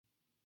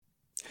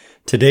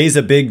Today's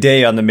a big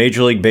day on the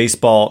Major League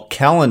Baseball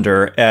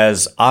calendar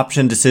as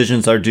option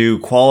decisions are due,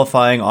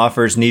 qualifying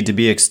offers need to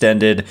be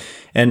extended,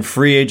 and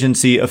free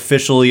agency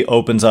officially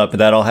opens up.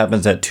 That all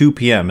happens at 2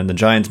 p.m. And the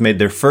Giants made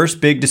their first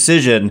big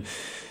decision,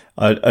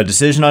 a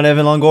decision on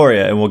Evan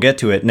Longoria, and we'll get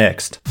to it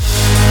next.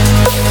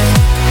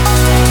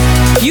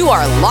 You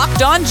are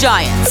Locked On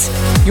Giants,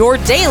 your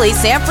daily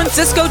San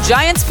Francisco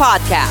Giants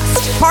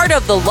podcast. Part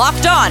of the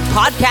Locked On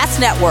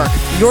Podcast Network,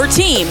 your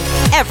team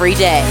every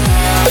day.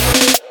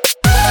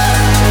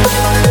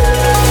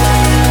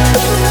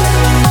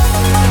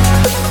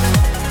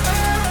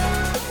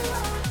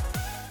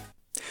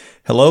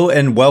 Hello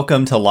and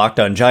welcome to Locked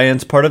On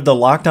Giants, part of the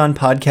Locked On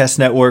Podcast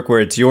Network,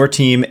 where it's your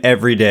team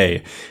every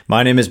day.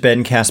 My name is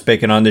Ben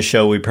Kaspick, and on this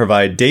show we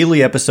provide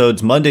daily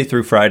episodes Monday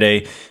through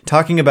Friday,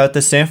 talking about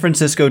the San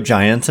Francisco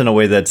Giants in a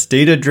way that's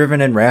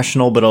data-driven and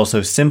rational, but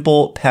also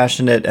simple,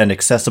 passionate, and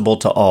accessible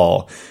to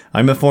all.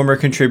 I'm a former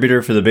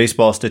contributor for the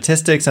baseball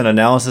statistics and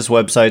analysis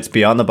websites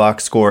Beyond the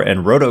Box Score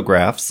and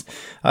Rotographs.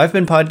 I've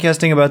been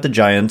podcasting about the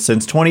Giants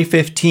since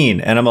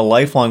 2015, and I'm a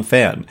lifelong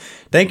fan.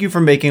 Thank you for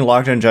making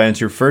Locked On Giants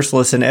your first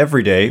listen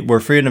every day.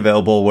 We're free and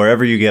available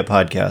wherever you get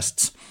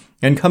podcasts.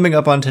 And coming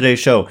up on today's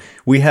show,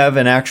 we have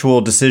an actual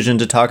decision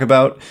to talk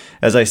about.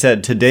 As I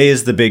said, today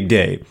is the big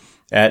day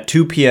at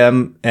 2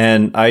 p.m.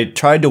 And I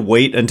tried to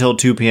wait until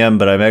 2 p.m.,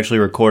 but I'm actually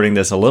recording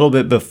this a little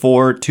bit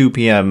before 2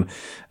 p.m.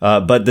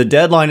 But the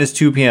deadline is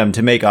 2 p.m.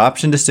 to make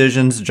option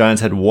decisions. The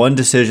Giants had one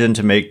decision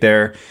to make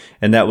there,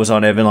 and that was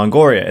on Evan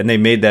Longoria, and they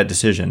made that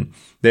decision.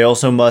 They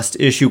also must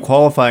issue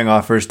qualifying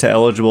offers to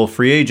eligible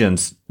free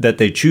agents that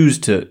they choose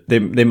to. They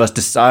must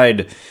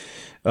decide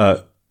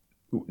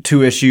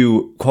to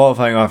issue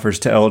qualifying offers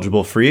to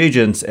eligible free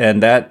agents,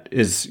 and that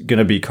is going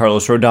to be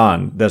Carlos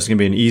Rodon. That's going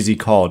to be an easy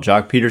call.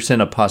 Joc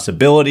Pederson, a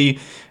possibility,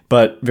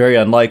 but very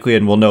unlikely,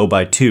 and we'll know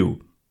by 2.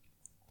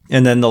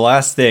 And then the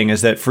last thing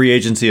is that free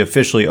agency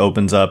officially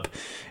opens up,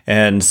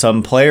 and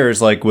some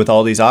players, like with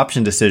all these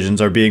option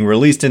decisions, are being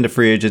released into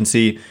free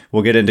agency.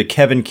 We'll get into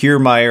Kevin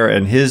Kiermaier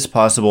and his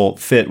possible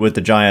fit with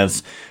the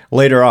Giants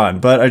later on.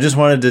 But I just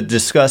wanted to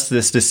discuss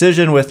this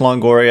decision with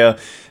Longoria.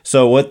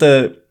 So what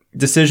the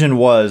decision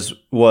was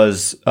it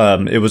was a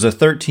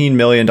 $13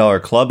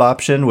 million club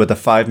option with a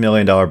 $5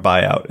 million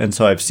buyout. And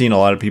so I've seen a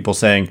lot of people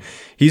saying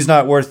he's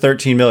not worth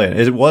 $13 million.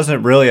 It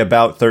wasn't really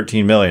about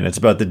 $13 million. It's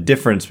about the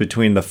difference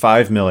between the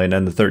 $5 million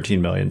and the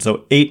 $13 million.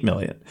 So $8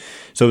 million.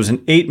 So it was an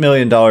 $8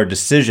 million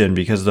decision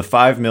because the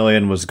 $5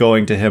 million was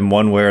going to him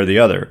one way or the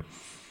other.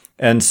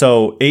 And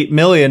so $8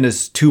 million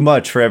is too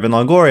much for Evan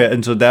Longoria.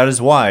 And so that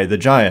is why the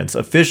Giants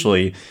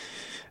officially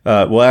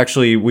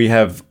we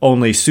have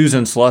only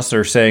Susan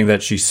Slusser saying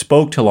that she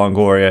spoke to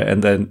Longoria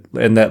and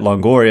that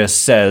Longoria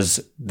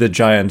says the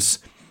Giants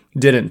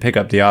didn't pick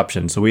up the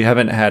option. So we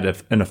haven't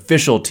had an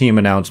official team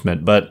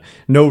announcement, but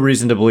no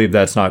reason to believe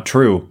that's not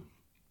true.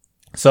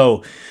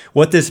 So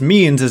what this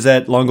means is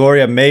that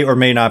Longoria may or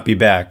may not be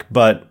back,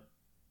 but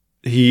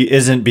he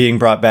isn't being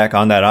brought back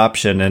on that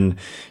option, and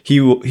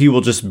he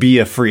will just be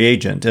a free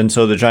agent. And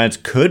so the Giants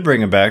could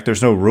bring him back.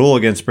 There's no rule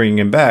against bringing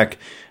him back.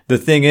 The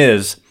thing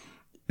is,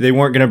 they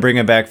weren't going to bring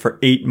him back for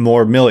 $8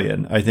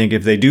 million. I think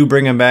if they do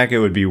bring him back, it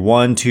would be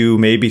 $1, $2,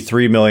 maybe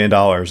 $3 million,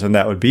 and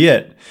that would be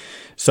it.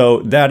 So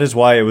that is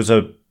why it was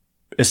a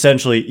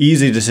essentially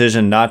easy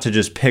decision not to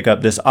just pick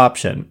up this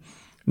option.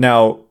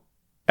 Now,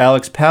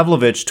 Alex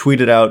Pavlovich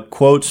tweeted out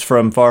quotes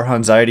from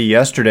Farhan Zaidi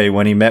yesterday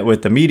when he met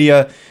with the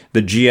media.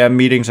 The GM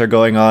meetings are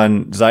going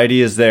on. Zaidi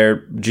is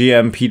there.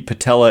 GM Pete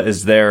Patella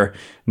is there.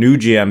 New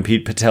GM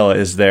Pete Patella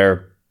is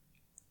there.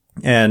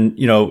 And,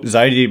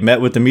 Zaidi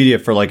met with the media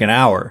for like an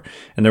hour,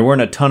 and there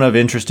weren't a ton of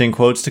interesting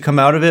quotes to come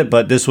out of it,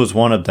 but this was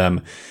one of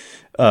them.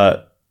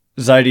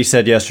 Zaidi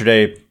said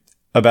yesterday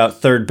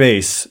about third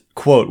base,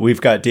 quote,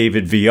 "We've got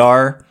David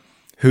Villar,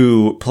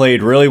 who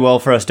played really well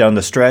for us down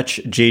the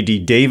stretch. J.D.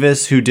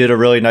 Davis, who did a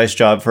really nice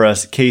job for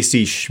us.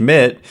 Casey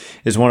Schmidt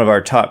is one of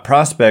our top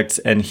prospects,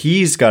 and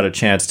he's got a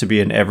chance to be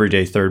an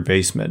everyday third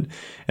baseman."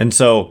 And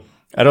so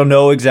I don't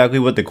know exactly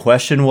what the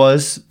question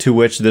was to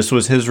which this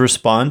was his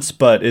response,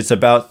 but it's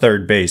about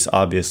third base,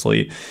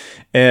 obviously.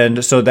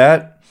 And so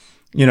that,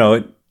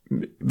 Zaidi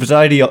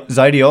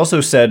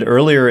also said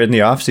earlier in the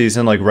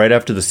offseason, like right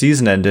after the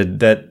season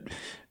ended, that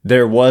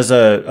there was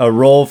a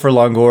role for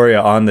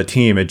Longoria on the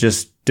team. It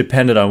just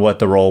depended on what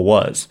the role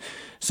was.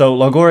 So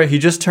Longoria, he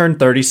just turned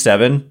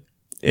 37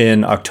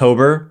 in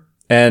October.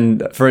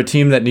 And for a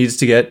team that needs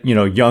to get,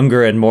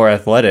 younger and more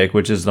athletic,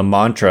 which is the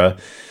mantra,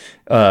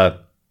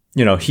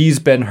 he's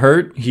been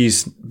hurt.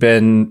 He's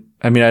been,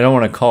 I don't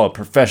want to call a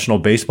professional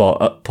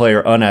baseball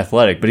player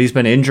unathletic, but he's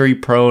been injury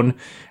prone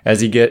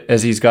as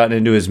he's gotten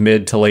into his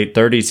mid to late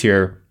 30s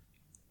here.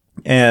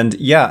 And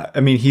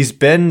he's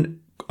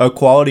been a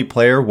quality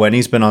player when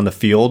he's been on the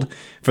field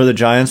for the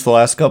Giants the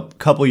last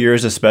couple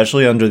years,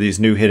 especially under these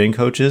new hitting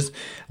coaches.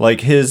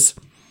 Like his,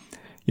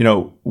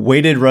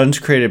 weighted runs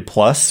created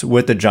plus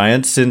with the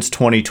Giants since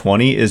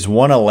 2020 is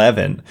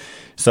 111.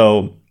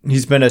 So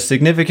he's been a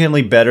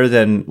significantly better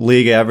than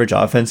league average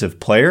offensive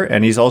player,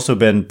 and he's also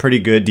been pretty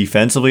good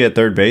defensively at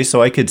third base.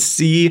 So I could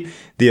see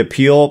the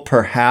appeal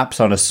perhaps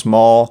on a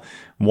small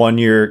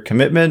 1-year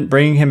commitment,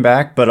 bringing him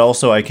back, but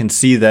also I can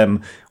see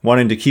them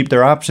wanting to keep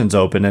their options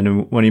open.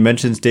 And when he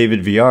mentions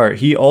David Villar,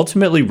 he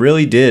ultimately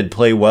really did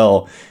play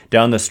well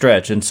down the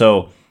stretch. And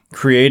so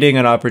creating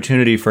an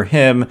opportunity for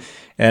him,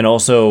 and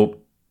also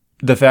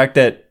the fact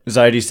that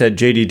Zaidi said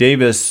JD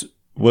Davis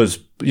was,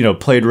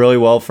 played really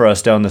well for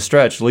us down the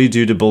stretch, leads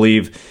you to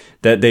believe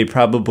that they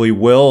probably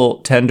will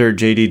tender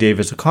JD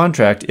Davis a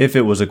contract if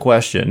it was a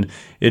question.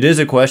 It is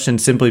a question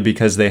simply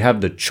because they have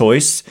the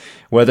choice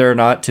whether or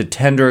not to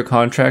tender a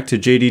contract to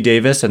JD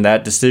Davis, and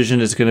that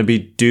decision is going to be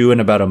due in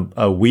about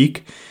a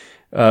week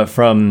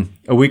from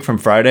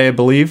Friday, I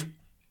believe.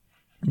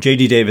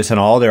 JD Davis and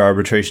all their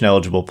arbitration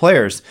eligible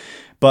players.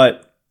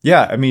 But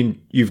yeah, I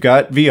mean, you've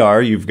got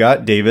VR, you've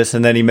got Davis,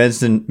 and then he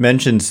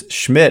mentions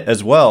Schmidt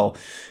as well,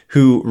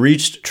 who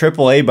reached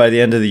AAA by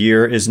the end of the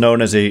year, is known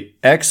as an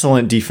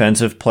excellent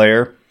defensive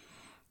player,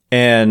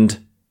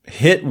 and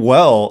hit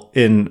well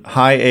in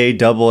high A,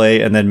 double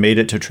A, and then made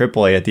it to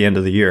AAA at the end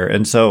of the year.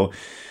 And so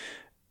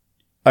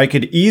I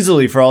could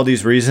easily, for all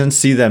these reasons,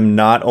 see them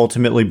not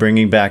ultimately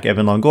bringing back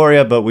Evan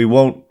Longoria, but we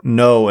won't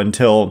know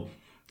until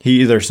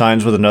he either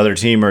signs with another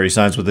team or he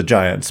signs with the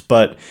Giants.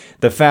 But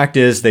the fact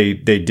is they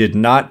did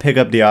not pick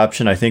up the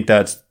option. I think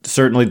that's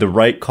certainly the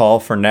right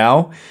call for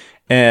now.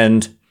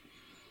 And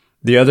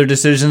the other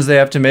decisions they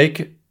have to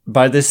make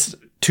by this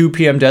 2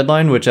 p.m.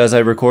 deadline, which as I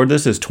record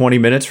this is 20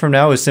 minutes from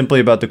now, is simply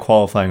about the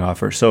qualifying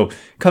offer. So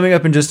coming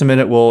up in just a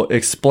minute, we'll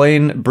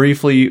explain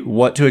briefly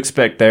what to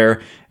expect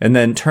there, and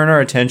then turn our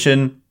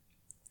attention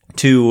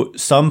to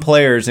some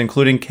players,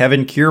 including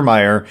Kevin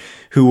Kiermaier,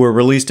 who were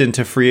released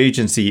into free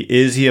agency.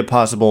 Is he a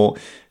possible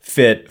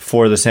fit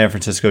for the San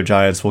Francisco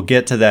Giants? We'll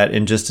get to that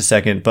in just a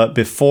second. But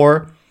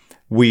before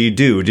we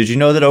do, did you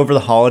know that over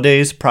the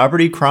holidays,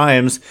 property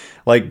crimes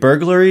like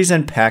burglaries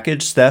and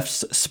package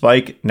thefts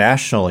spike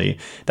nationally?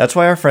 That's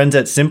why our friends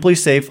at Simply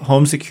Safe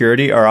Home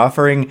Security are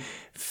offering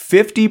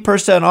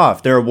 50%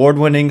 off their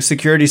award-winning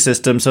security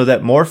system so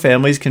that more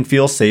families can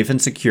feel safe and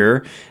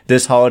secure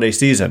this holiday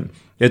season.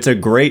 It's a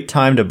great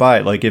time to buy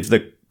it. Like, if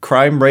the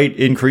crime rate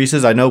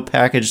increases, I know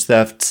package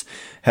thefts,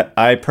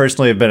 I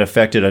personally have been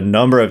affected a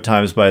number of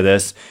times by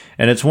this,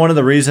 and it's one of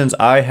the reasons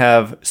I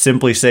have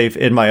Simply Safe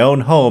in my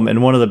own home.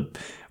 And one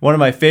of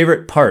my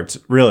favorite parts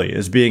really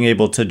is being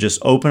able to just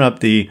open up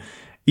the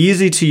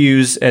easy to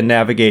use and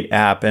navigate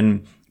app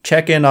and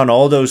check in on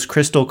all those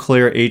crystal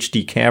clear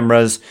HD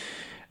cameras.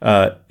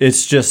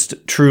 It's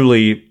just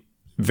truly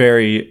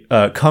very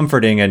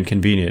comforting and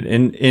convenient.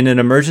 In an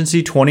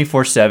emergency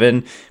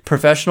 24/7,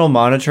 professional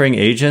monitoring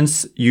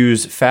agents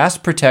use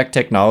Fast Protect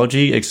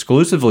technology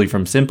exclusively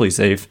from Simply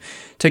Safe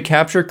to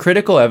capture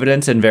critical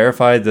evidence and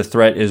verify the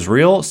threat is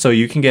real, so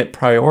you can get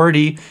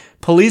priority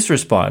police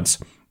response.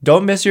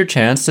 Don't miss your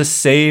chance to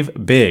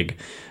save big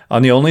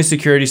on the only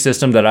security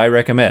system that I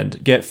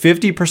recommend. Get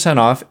 50%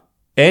 off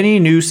any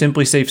new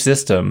Simply Safe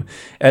system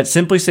at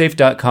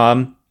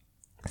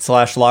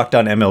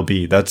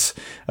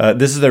simplysafe.com/LockedOnMLB.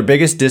 This is their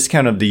biggest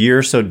discount of the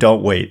year, so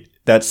don't wait.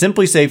 That's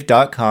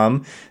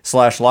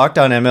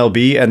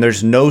simplysafe.com/LockedOnMLB, and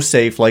there's no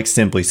safe like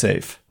Simply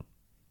Safe.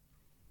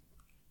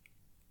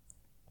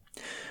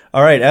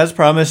 All right, as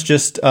promised,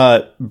 just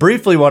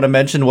briefly want to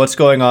mention what's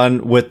going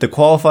on with the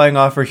qualifying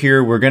offer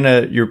here.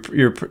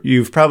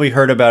 You've probably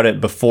heard about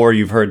it before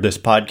you've heard this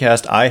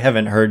podcast. I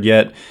haven't heard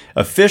yet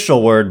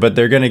official word, but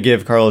they're going to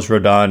give Carlos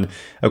Rodon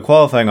a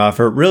qualifying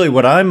offer. Really,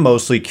 what I'm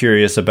mostly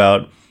curious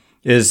about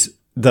is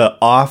the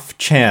off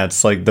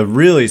chance, like the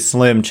really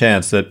slim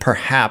chance that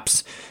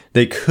perhaps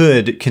they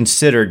could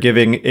consider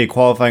giving a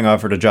qualifying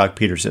offer to Jock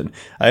Peterson.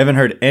 I haven't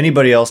heard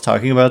anybody else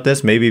talking about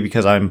this, maybe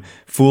because I'm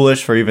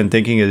foolish for even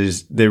thinking it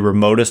is the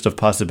remotest of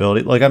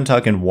possibility. Like, I'm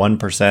talking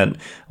 1%,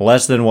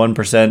 less than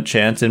 1%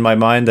 chance in my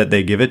mind that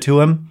they give it to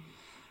him.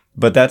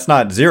 But that's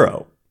not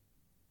zero.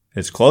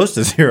 It's close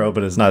to zero,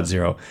 but it's not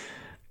zero.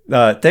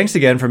 Thanks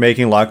again for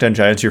making Locked On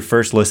Giants your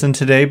first listen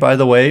today. By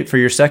the way, for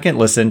your second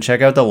listen, check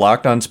out the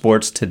Locked On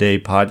Sports Today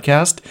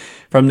podcast.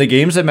 From the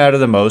games that matter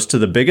the most to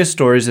the biggest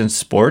stories in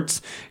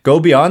sports, go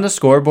beyond the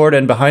scoreboard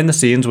and behind the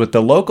scenes with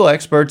the local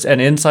experts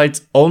and insights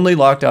only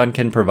Locked On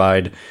can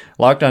provide.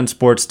 Locked On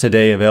Sports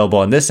Today, available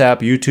on this app,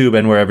 YouTube,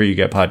 and wherever you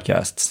get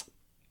podcasts.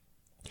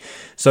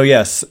 So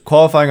yes,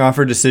 qualifying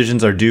offer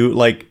decisions are due,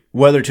 like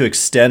whether to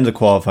extend the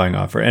qualifying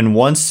offer. And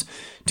once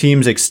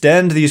teams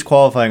extend these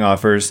qualifying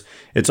offers,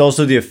 it's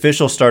also the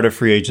official start of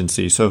free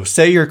agency. So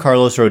say you're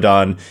Carlos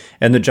Rodon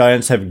and the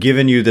Giants have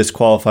given you this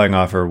qualifying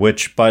offer,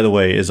 which, by the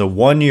way, is a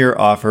 1-year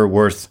offer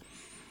worth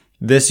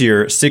this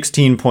year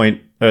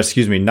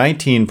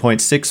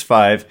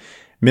 $19.65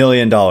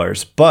 million.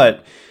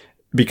 But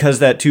because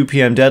that 2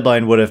 p.m.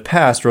 deadline would have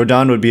passed,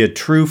 Rodon would be a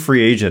true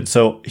free agent.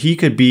 So he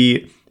could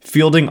be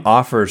fielding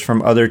offers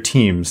from other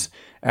teams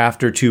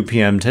after 2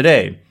 p.m.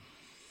 today,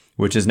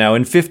 which is now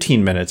in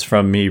 15 minutes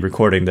from me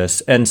recording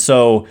this. And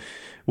so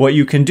what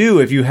you can do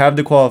if you have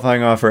the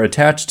qualifying offer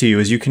attached to you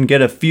is you can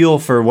get a feel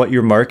for what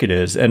your market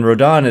is. And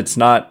Rodon, it's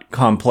not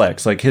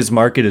complex. Like, his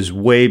market is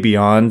way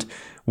beyond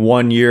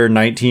 1 year,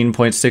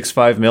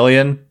 $19.65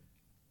 million.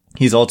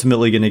 He's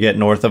ultimately going to get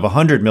north of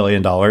 $100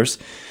 million.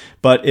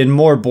 But in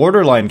more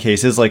borderline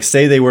cases, like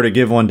say they were to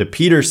give one to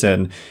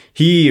Peterson,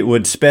 he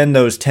would spend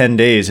those 10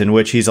 days in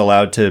which he's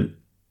allowed to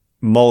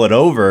mull it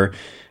over,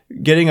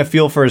 getting a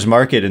feel for his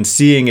market and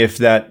seeing if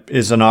that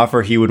is an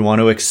offer he would want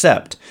to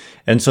accept.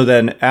 And so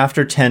then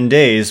after 10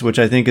 days, which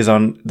I think is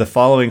on the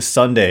following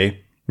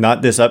Sunday,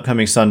 not this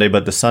upcoming Sunday,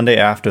 but the Sunday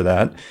after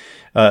that,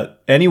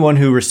 anyone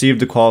who received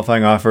the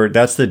qualifying offer,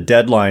 that's the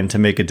deadline to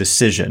make a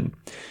decision.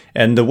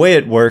 And the way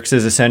it works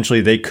is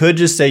essentially they could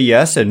just say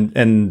yes, and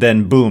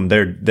then boom,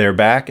 they're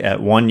back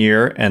at 1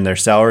 year and their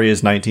salary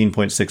is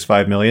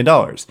 $19.65 million.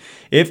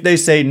 If they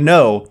say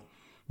no,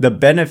 the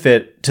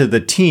benefit to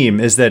the team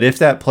is that if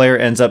that player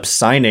ends up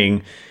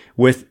signing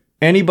with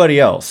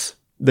anybody else,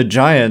 the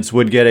Giants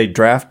would get a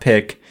draft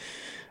pick.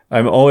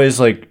 I'm always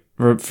like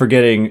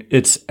forgetting,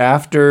 it's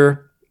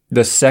after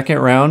the second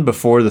round,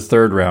 before the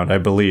third round, I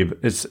believe.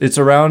 It's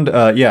around,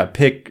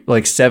 pick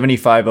like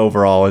 75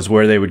 overall is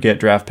where they would get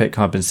draft pick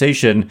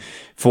compensation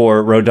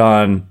for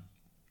Rodon,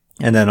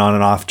 and then on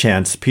an off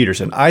chance,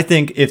 Peterson. I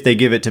think if they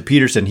give it to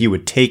Peterson, he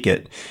would take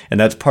it. And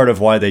that's part of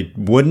why they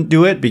wouldn't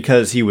do it,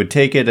 because he would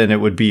take it and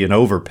it would be an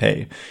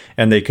overpay.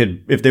 And they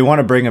could, if they want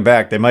to bring him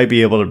back, they might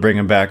be able to bring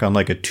him back on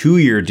like a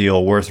 2-year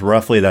deal worth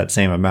roughly that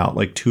same amount,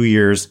 like 2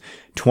 years,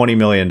 $20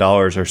 million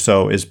or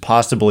so is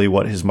possibly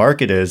what his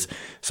market is.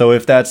 So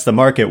if that's the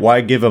market, why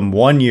give him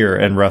 1 year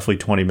and roughly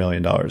 $20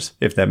 million,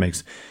 if that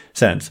makes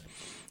sense?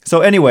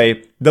 So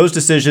anyway, those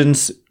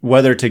decisions,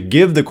 whether to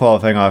give the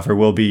qualifying offer,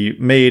 will be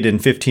made in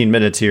 15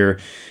 minutes here.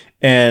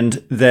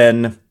 And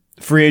then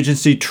free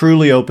agency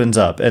truly opens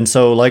up. And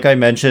so, like I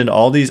mentioned,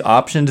 all these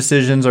option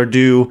decisions are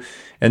due.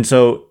 And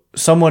so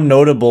someone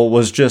notable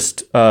was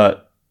just,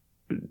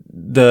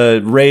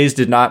 the Rays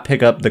did not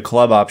pick up the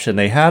club option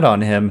they had on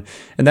him,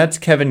 and that's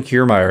Kevin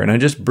Kiermaier. And I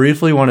just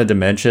briefly wanted to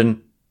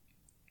mention,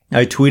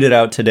 I tweeted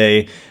out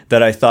today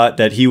that I thought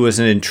that he was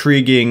an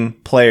intriguing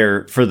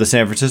player for the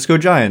San Francisco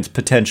Giants,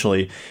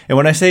 potentially. And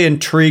when I say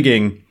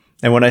intriguing,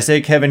 and when I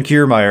say Kevin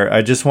Kiermaier,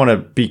 I just want to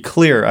be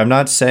clear. I'm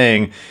not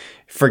saying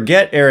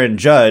forget Aaron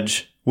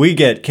Judge, we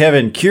get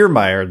Kevin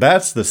Kiermaier.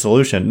 That's the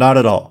solution. Not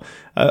at all.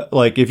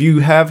 Like, if you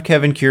have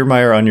Kevin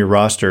Kiermaier on your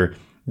roster,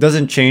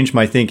 doesn't change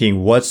my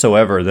thinking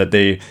whatsoever that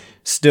they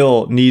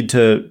still need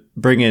to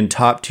bring in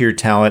top tier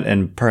talent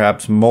and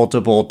perhaps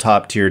multiple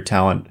top tier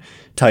talent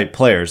type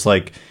players.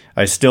 Like,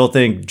 I still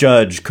think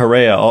Judge,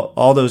 Correa,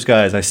 all those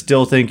guys, I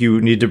still think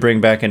you need to bring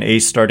back an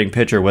ace starting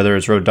pitcher, whether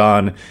it's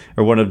Rodon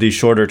or one of these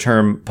shorter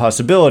term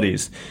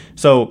possibilities.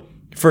 So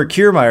for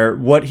Kiermaier,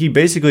 what he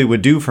basically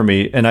would do for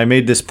me, and I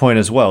made this point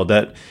as well,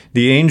 that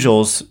the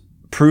Angels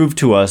prove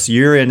to us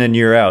year in and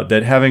year out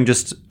that having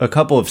just a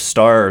couple of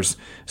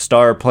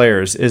star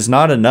players is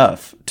not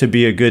enough to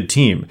be a good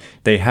team.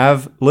 They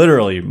have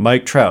literally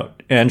Mike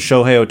Trout and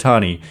Shohei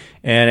Ohtani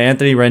and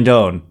Anthony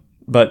Rendon,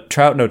 but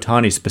Trout and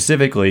Ohtani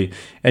specifically,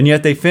 and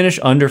yet they finish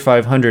under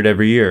 500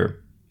 every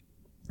year.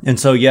 And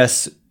so,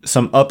 yes,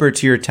 some upper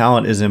tier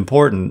talent is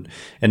important,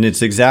 and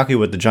it's exactly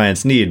what the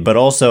Giants need, but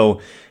also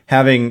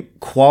having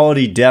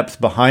quality depth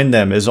behind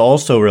them is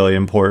also really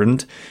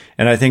important.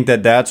 And I think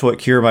that that's what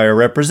Kiermaier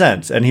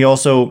represents. And he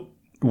also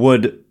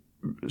would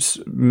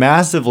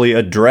massively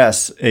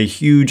address a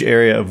huge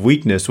area of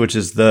weakness, which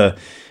is the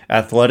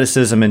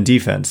athleticism and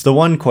defense. The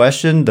one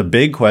question, the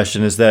big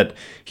question, is that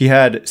he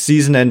had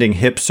season-ending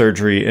hip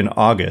surgery in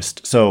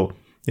August. So,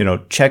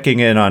 checking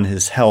in on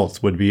his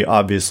health would be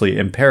obviously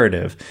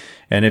imperative.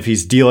 And if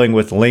he's dealing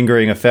with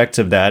lingering effects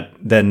of that,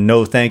 then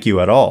no thank you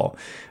at all.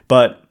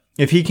 But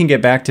if he can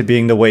get back to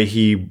being the way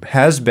he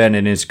has been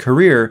in his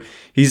career,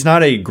 he's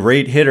not a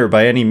great hitter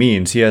by any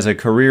means. He has a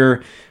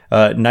career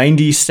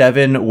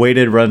 97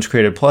 weighted runs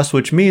created plus,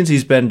 which means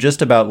he's been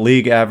just about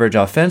league average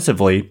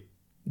offensively,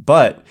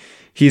 but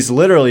he's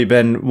literally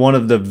been one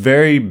of the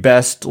very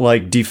best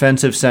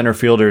defensive center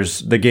fielders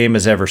the game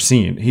has ever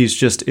seen. He's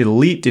just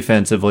elite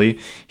defensively.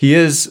 He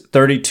is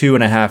 32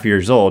 and a half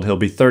years old. He'll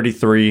be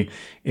 33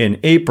 in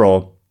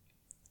April.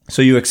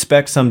 So you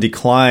expect some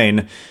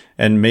decline,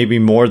 and maybe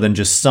more than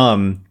just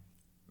some,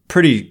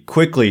 pretty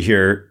quickly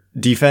here,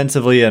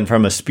 defensively and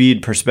from a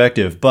speed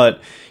perspective. But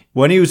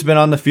when he's been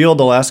on the field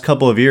the last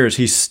couple of years,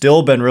 he's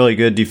still been really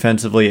good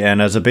defensively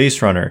and as a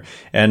base runner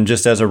and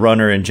just as a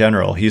runner in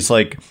general. He's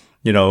upper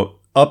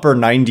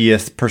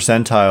 90th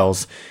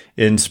percentiles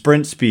in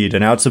sprint speed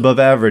and outs above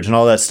average and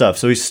all that stuff.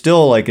 So he's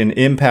still an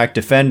impact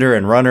defender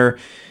and runner.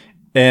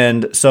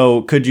 And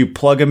so could you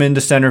plug him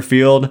into center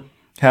field,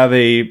 have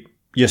a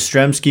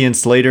Yastrzemski and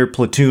Slater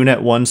platoon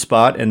at one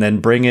spot, and then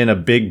bring in a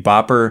big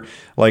bopper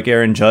like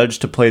Aaron Judge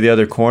to play the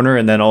other corner,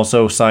 and then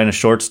also sign a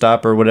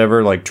shortstop or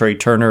whatever like Trey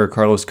Turner or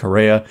Carlos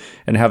Correa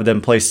and have them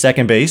play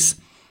second base?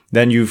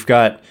 Then you've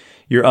got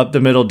your up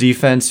the middle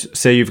defense.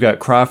 Say you've got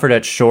Crawford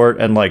at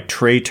short and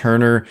Trey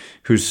Turner,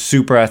 who's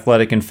super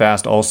athletic and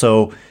fast,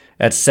 also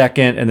at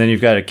second, and then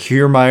you've got a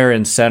Kiermaier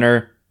in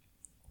center.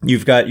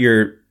 You've got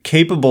your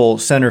capable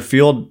center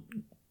field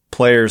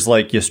players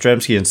like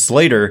Yastrzemski and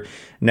Slater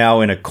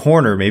now in a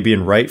corner, maybe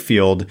in right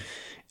field.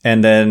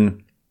 And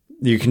then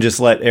you can just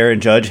let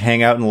Aaron Judge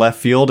hang out in left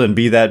field and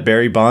be that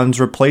Barry Bonds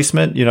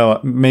replacement.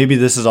 Maybe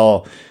this is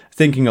all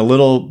thinking a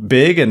little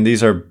big and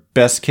these are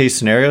best case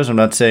scenarios. I'm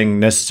not saying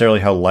necessarily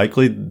how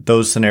likely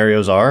those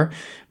scenarios are,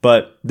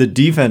 but the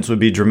defense would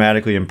be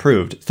dramatically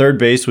improved. Third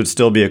base would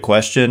still be a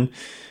question,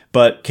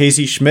 but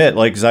Casey Schmidt,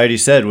 like Zaidi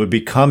said, would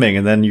be coming,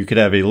 and then you could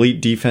have elite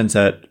defense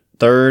at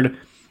third.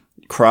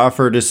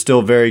 Crawford is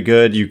still very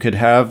good. You could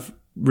have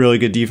really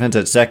good defense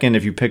at second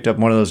if you picked up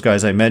one of those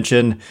guys I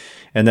mentioned.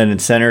 And then in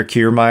center,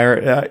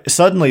 Kiermaier.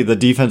 Suddenly the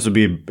defense would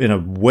be in a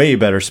way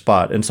better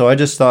spot. And so I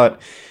just thought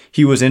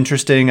he was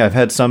interesting. I've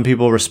had some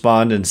people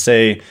respond and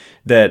say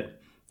that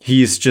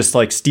he's just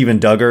like Steven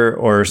Duggar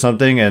or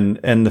something.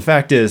 And the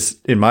fact is,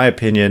 in my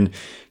opinion,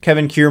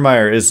 Kevin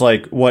Kiermaier is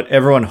like what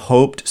everyone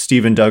hoped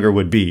Steven Duggar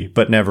would be,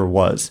 but never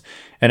was.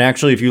 And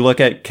actually, if you look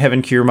at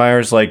Kevin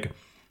Kiermaier's like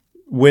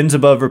wins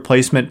above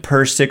replacement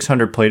per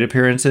 600 plate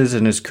appearances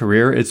in his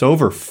career, it's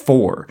over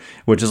 4,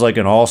 which is like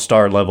an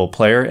all-star level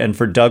player. And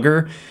for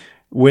Duggar,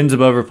 wins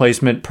above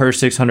replacement per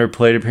 600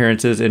 plate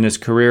appearances in his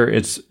career,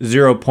 it's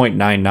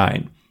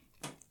 0.99.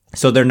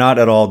 So they're not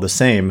at all the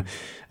same.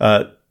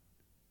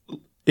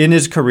 In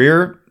his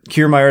career,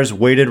 Kiermaier's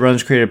weighted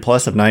runs created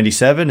plus of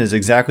 97 is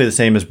exactly the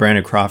same as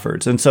Brandon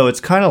Crawford's. And so it's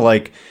kind of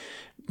like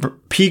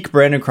peak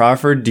Brandon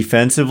Crawford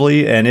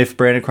defensively. And if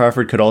Brandon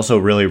Crawford could also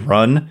really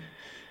run,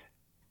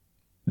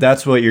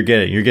 that's what you're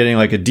getting. You're getting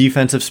like a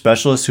defensive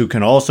specialist who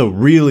can also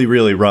really,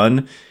 really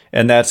run.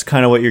 And that's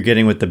kind of what you're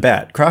getting with the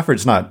bat.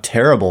 Crawford's not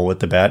terrible with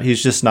the bat.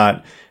 He's just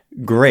not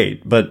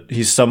great, but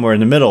he's somewhere in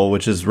the middle,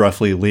 which is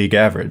roughly league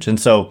average. And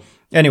so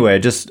anyway, I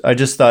just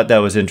thought that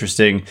was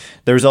interesting.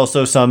 There's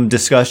also some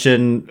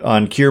discussion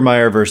on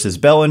Kiermaier versus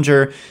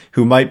Bellinger,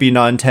 who might be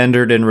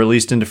non-tendered and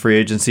released into free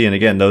agency. And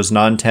again, those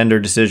non-tender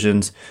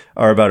decisions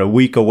are about a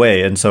week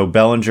away. And so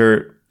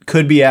Bellinger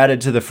could be added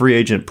to the free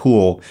agent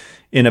pool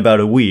in about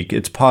a week.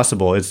 It's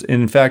possible.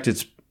 In fact,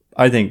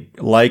 I think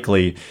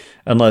likely,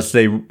 unless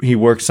he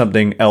works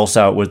something else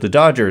out with the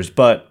Dodgers.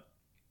 But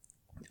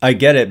I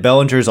get it.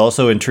 Bellinger is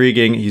also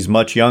intriguing. He's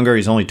much younger.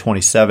 He's only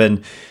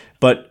 27,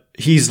 but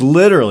he's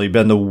literally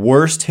been the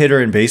worst hitter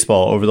in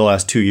baseball over the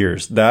last 2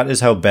 years. That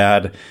is how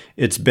bad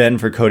it's been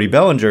for Cody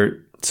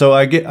Bellinger. So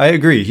I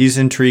agree. He's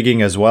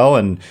intriguing as well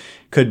and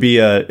could be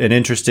an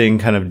interesting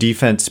kind of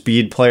defense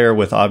speed player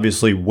with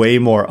obviously way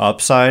more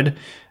upside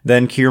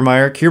than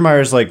Kiermaier.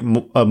 Kiermaier is like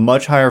a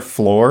much higher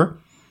floor,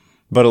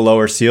 but a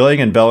lower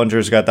ceiling, and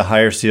Bellinger's got the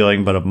higher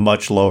ceiling, but a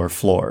much lower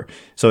floor.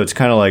 So it's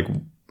kind of like,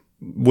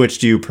 which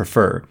do you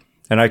prefer?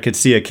 And I could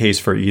see a case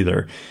for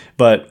either.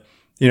 But,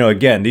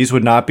 again, these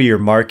would not be your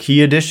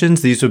marquee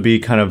additions. These would be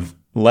kind of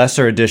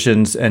lesser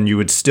additions, and you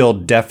would still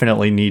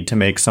definitely need to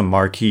make some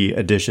marquee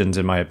additions,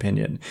 in my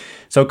opinion.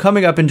 So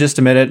coming up in just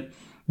a minute,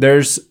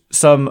 there's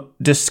some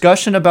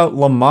discussion about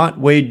Lamont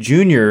Wade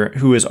Jr.,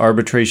 who is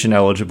arbitration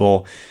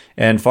eligible,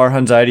 and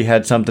Farhan Zaidi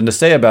had something to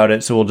say about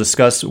it. So we'll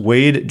discuss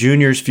Wade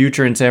Jr.'s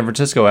future in San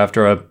Francisco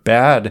after a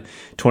bad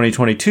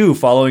 2022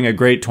 following a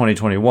great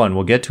 2021.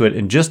 We'll get to it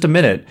in just a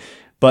minute.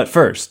 But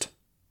first,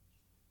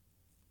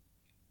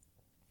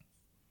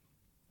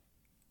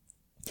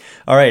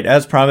 all right,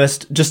 as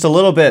promised, just a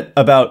little bit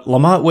about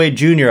Lamont Wade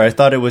Jr. I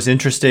thought it was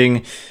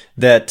interesting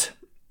that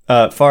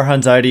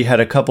Farhan Zaidi had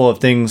a couple of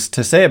things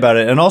to say about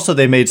it, and also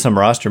they made some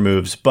roster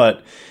moves.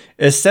 But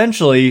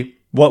essentially,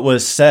 what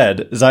was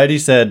said, Zaidi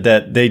said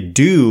that they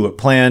do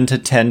plan to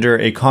tender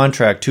a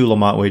contract to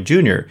Lamont Wade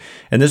Jr.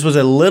 And this was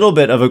a little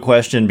bit of a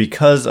question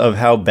because of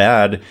how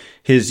bad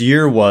his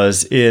year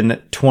was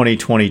in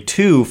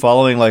 2022,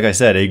 following, like I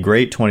said, a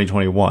great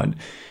 2021.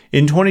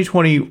 In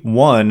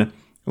 2021,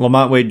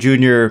 Lamont Wade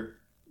Jr.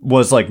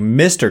 was like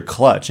Mr.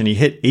 Clutch, and he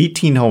hit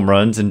 18 home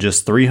runs in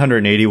just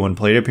 381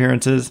 plate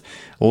appearances.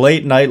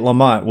 Late night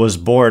Lamont was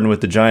born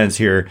with the Giants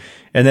here.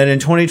 And then in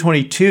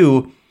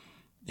 2022,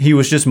 he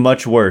was just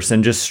much worse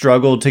and just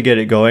struggled to get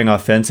it going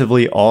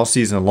offensively all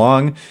season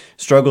long,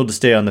 struggled to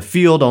stay on the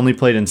field, only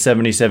played in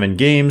 77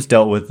 games,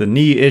 dealt with the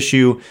knee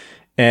issue,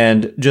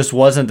 and just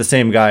wasn't the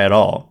same guy at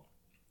all.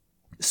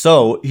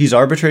 So he's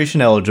arbitration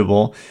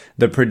eligible.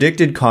 The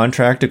predicted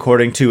contract,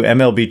 according to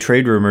MLB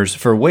trade rumors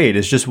for Wade,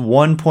 is just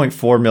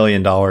 $1.4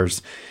 million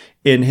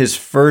in his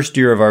first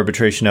year of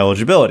arbitration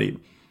eligibility.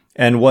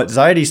 And what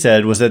Zaidi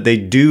said was that they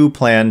do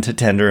plan to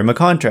tender him a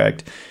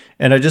contract.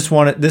 And I just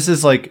this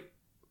is like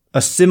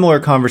a similar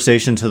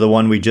conversation to the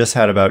one we just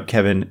had about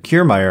Kevin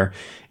Kiermaier,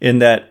 in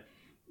that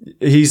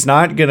he's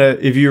not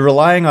if you're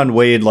relying on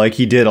Wade like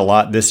he did a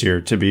lot this year,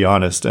 to be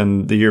honest,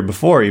 and the year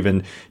before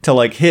even, to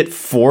like hit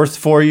fourth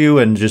for you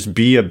and just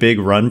be a big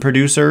run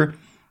producer,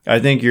 I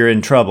think you're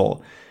in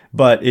trouble.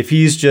 But if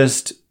he's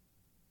just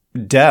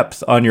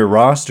depth on your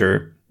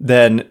roster,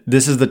 then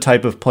this is the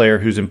type of player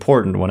who's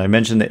important. When I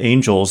mentioned the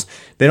Angels,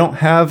 they don't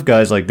have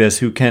guys like this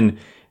who can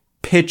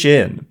pitch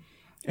in.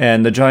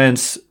 And the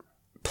Giants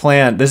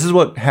plan. This is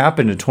what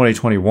happened in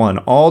 2021.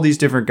 All these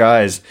different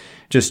guys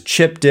just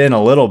chipped in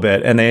a little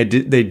bit, and they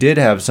did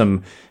have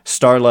some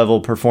star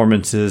level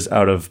performances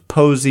out of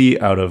Posey,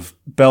 out of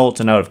Belt,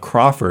 and out of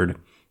Crawford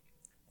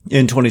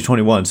in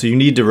 2021. So you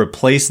need to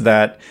replace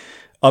that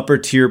upper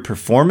tier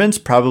performance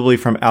probably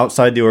from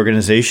outside the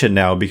organization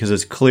now, because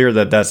it's clear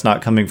that that's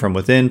not coming from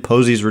within.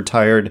 Posey's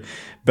retired.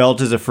 Belt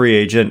is a free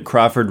agent.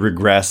 Crawford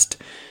regressed.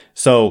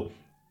 So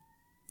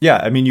yeah,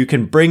 I mean, you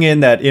can bring in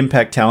that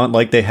impact talent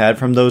like they had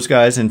from those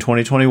guys in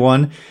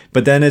 2021,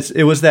 but then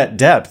it was that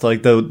depth,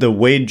 like the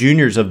Wade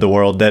Juniors of the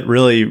world, that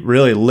really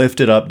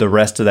lifted up the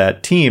rest of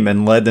that team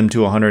and led them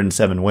to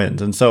 107 wins.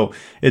 And so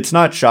it's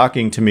not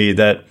shocking to me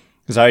that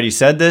Zaidi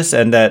said this,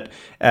 and that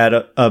at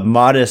a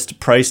modest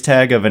price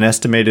tag of an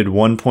estimated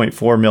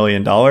 $1.4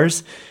 million,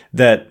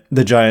 that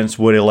the Giants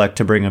would elect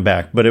to bring him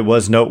back. But it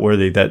was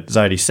noteworthy that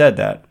Zaidi said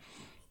that.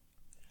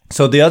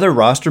 So the other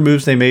roster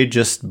moves they made,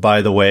 just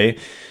by the way,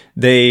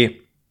 they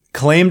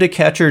claimed a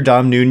catcher,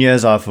 Dom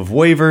Nunez, off of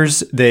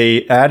waivers.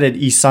 They added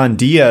Isan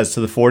Diaz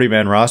to the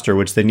 40-man roster,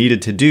 which they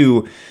needed to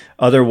do.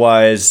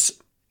 Otherwise,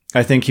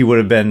 I think he would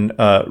have been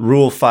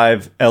Rule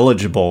 5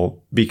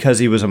 eligible because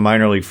he was a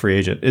minor league free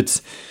agent.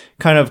 It's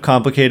kind of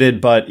complicated,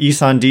 but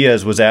Isan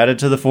Diaz was added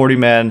to the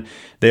 40-man.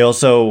 They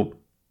also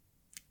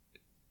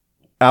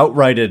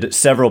outrighted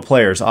several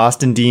players: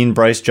 Austin Dean,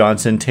 Bryce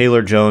Johnson,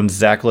 Taylor Jones,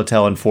 Zach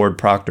Littell, and Ford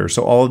Proctor.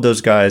 So all of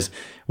those guys,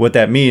 what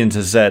that means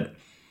is that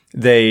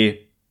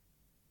they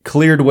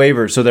cleared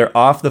waivers. So they're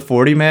off the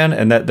 40-man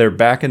and that they're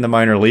back in the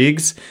minor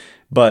leagues.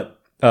 But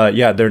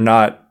they're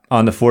not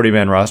on the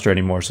 40-man roster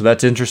anymore. So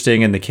that's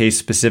interesting in the case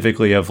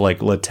specifically of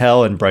like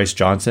Littell and Bryce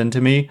Johnson to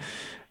me.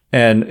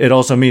 And it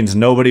also means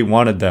nobody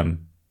wanted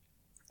them.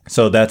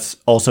 So that's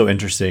also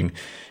interesting.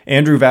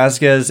 Andrew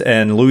Vasquez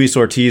and Luis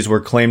Ortiz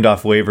were claimed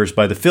off waivers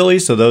by the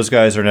Phillies. So those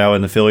guys are now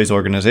in the Phillies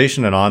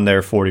organization and on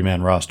their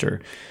 40-man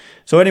roster.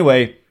 So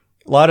anyway,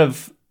 a lot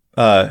of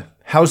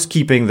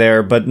housekeeping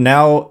there, but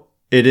now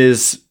it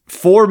is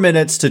 4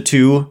 minutes to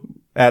 2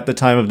 at the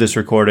time of this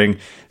recording.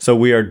 So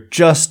we are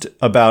just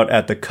about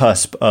at the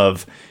cusp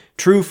of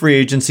true free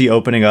agency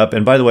opening up.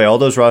 And by the way, all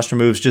those roster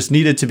moves just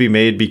needed to be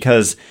made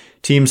because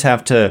teams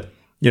have to,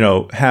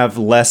 have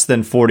less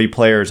than 40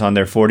 players on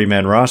their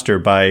 40-man roster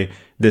by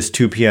this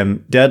 2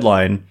 p.m.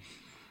 deadline.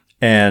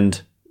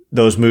 And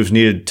those moves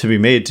needed to be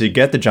made to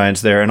get the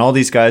Giants there. And all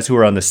these guys who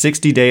are on the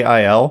 60-day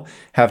IL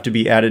have to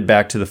be added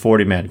back to the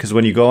 40-man. Because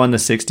when you go on the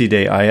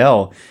 60-day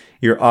IL,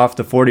 you're off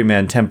the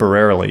 40-man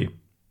temporarily.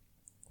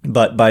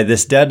 But by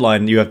this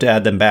deadline, you have to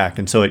add them back.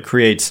 And so it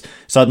creates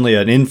suddenly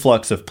an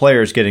influx of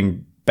players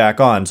getting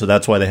back on. So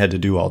that's why they had to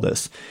do all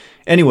this.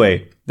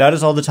 Anyway, that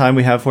is all the time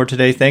we have for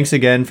today. Thanks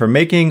again for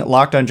making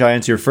Locked On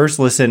Giants your first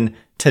listen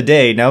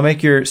today. Now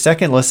make your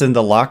second listen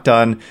the Locked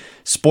On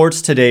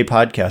Sports Today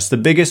podcast. The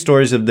biggest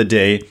stories of the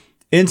day,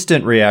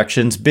 instant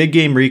reactions, big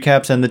game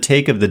recaps, and the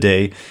take of the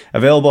day.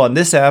 Available on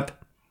this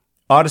app,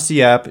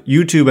 Odyssey app,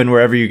 YouTube, and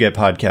wherever you get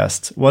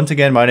podcasts. Once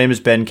again, my name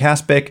is Ben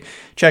Kaspick.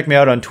 Check me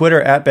out on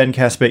Twitter at Ben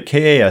Kaspick,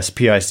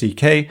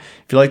 Kaspick.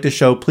 If you like the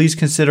show, please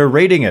consider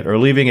rating it or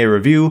leaving a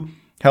review.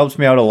 Helps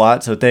me out a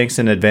lot, so thanks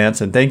in advance,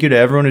 and thank you to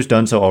everyone who's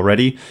done so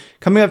already.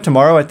 Coming up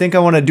tomorrow, I think I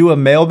want to do a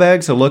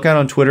mailbag, so look out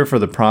on Twitter for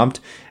the prompt.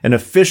 An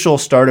official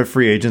start of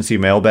free agency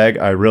mailbag.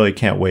 I really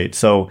can't wait.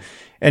 So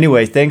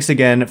anyway, thanks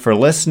again for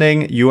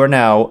listening. You are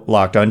now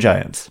Locked On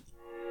Giants.